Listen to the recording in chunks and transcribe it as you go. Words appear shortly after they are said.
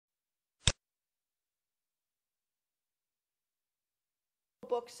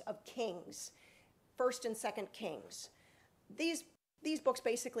books of Kings, 1st and 2nd Kings. These books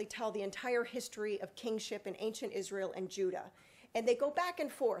basically tell the entire history of kingship in ancient Israel and Judah. And they go back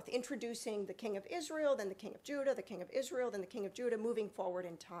and forth, introducing the king of Israel, then the king of Judah, the king of Israel, then the king of Judah, moving forward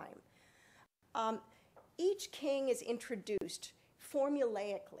in time. Each king is introduced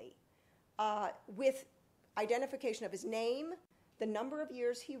formulaically with identification of his name, the number of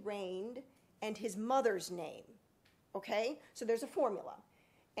years he reigned, and his mother's name. Okay? So there's a formula.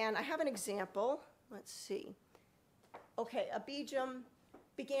 And I have an example. Let's see. Okay, Abijam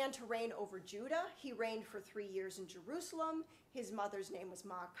began to reign over Judah. He reigned for 3 years in Jerusalem. His mother's name was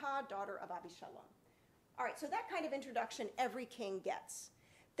Maacah, daughter of Abishalom. All right, so that kind of introduction every king gets.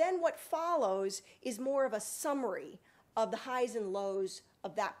 Then what follows is more of a summary of the highs and lows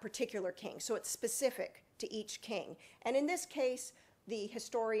of that particular king. So it's specific to each king. And in this case, the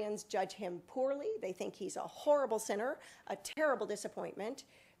historians judge him poorly. They think he's a horrible sinner, a terrible disappointment.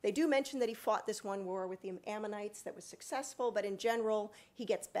 They do mention that he fought this one war with the Ammonites that was successful, but in general, he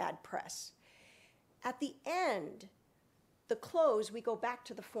gets bad press. At the end, the close, we go back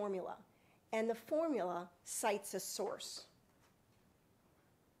to the formula, and the formula cites a source.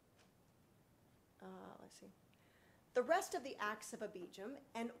 Let's see. The rest of the acts of Abijam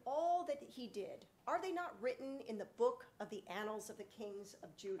and all that he did, are they not written in the book of the annals of the kings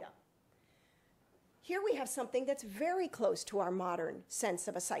of Judah? Here we have something that's very close to our modern sense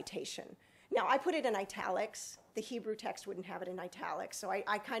of a citation. Now, I put it in italics. The Hebrew text wouldn't have it in italics, so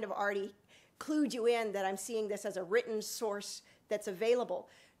I kind of already clued you in that I'm seeing this as a written source that's available.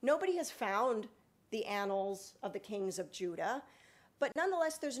 Nobody has found the annals of the kings of Judah, but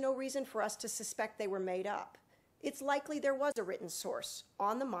nonetheless, there's no reason for us to suspect they were made up. It's likely there was a written source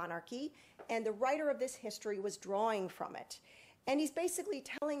on the monarchy, and the writer of this history was drawing from it. And he's basically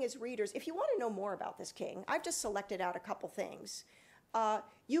telling his readers, if you want to know more about this king, I've just selected out a couple things.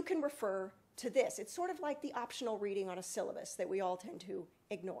 You can refer to this. It's sort of like the optional reading on a syllabus that we all tend to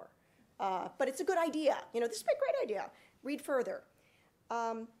ignore. But it's a good idea. You know, this is a great idea. Read further.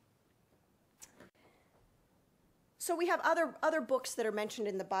 So we have other books that are mentioned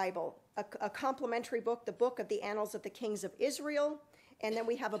in the Bible. A complementary book, the book of the Annals of the Kings of Israel. And then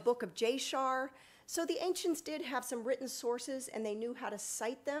we have a book of Jashar. So the ancients did have some written sources, and they knew how to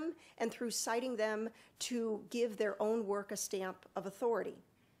cite them, and through citing them to give their own work a stamp of authority.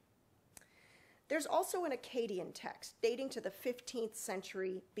 There's also an Akkadian text dating to the 15th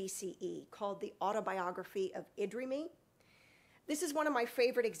century BCE called the Autobiography of Idrimi. This is one of my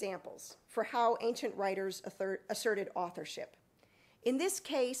favorite examples for how ancient writers asserted authorship. In this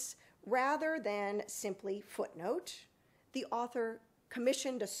case, rather than simply footnote, the author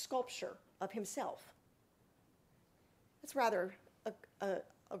commissioned a sculpture of himself. It's rather a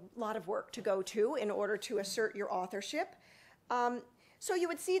lot of work to go to in order to assert your authorship. So you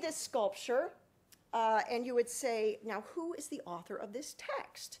would see this sculpture, and you would say, now who is the author of this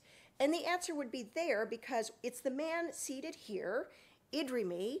text? And the answer would be there because it's the man seated here,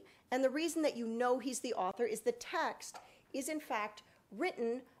 Idrimi, and the reason that you know he's the author is the text is in fact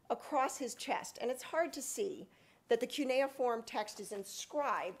written across his chest. And it's hard to see that the cuneiform text is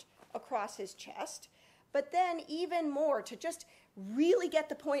inscribed across his chest, but then even more to just really get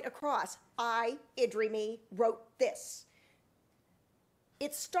the point across, I, Idrimi, wrote this.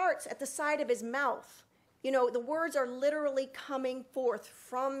 It starts at the side of his mouth. You know, the words are literally coming forth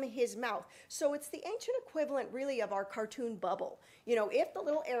from his mouth. So it's the ancient equivalent really of our cartoon bubble. You know, if the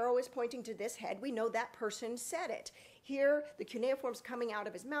little arrow is pointing to this head, we know that person said it. Here, the cuneiform's coming out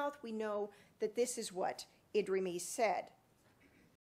of his mouth, we know that this is what Idrimi said.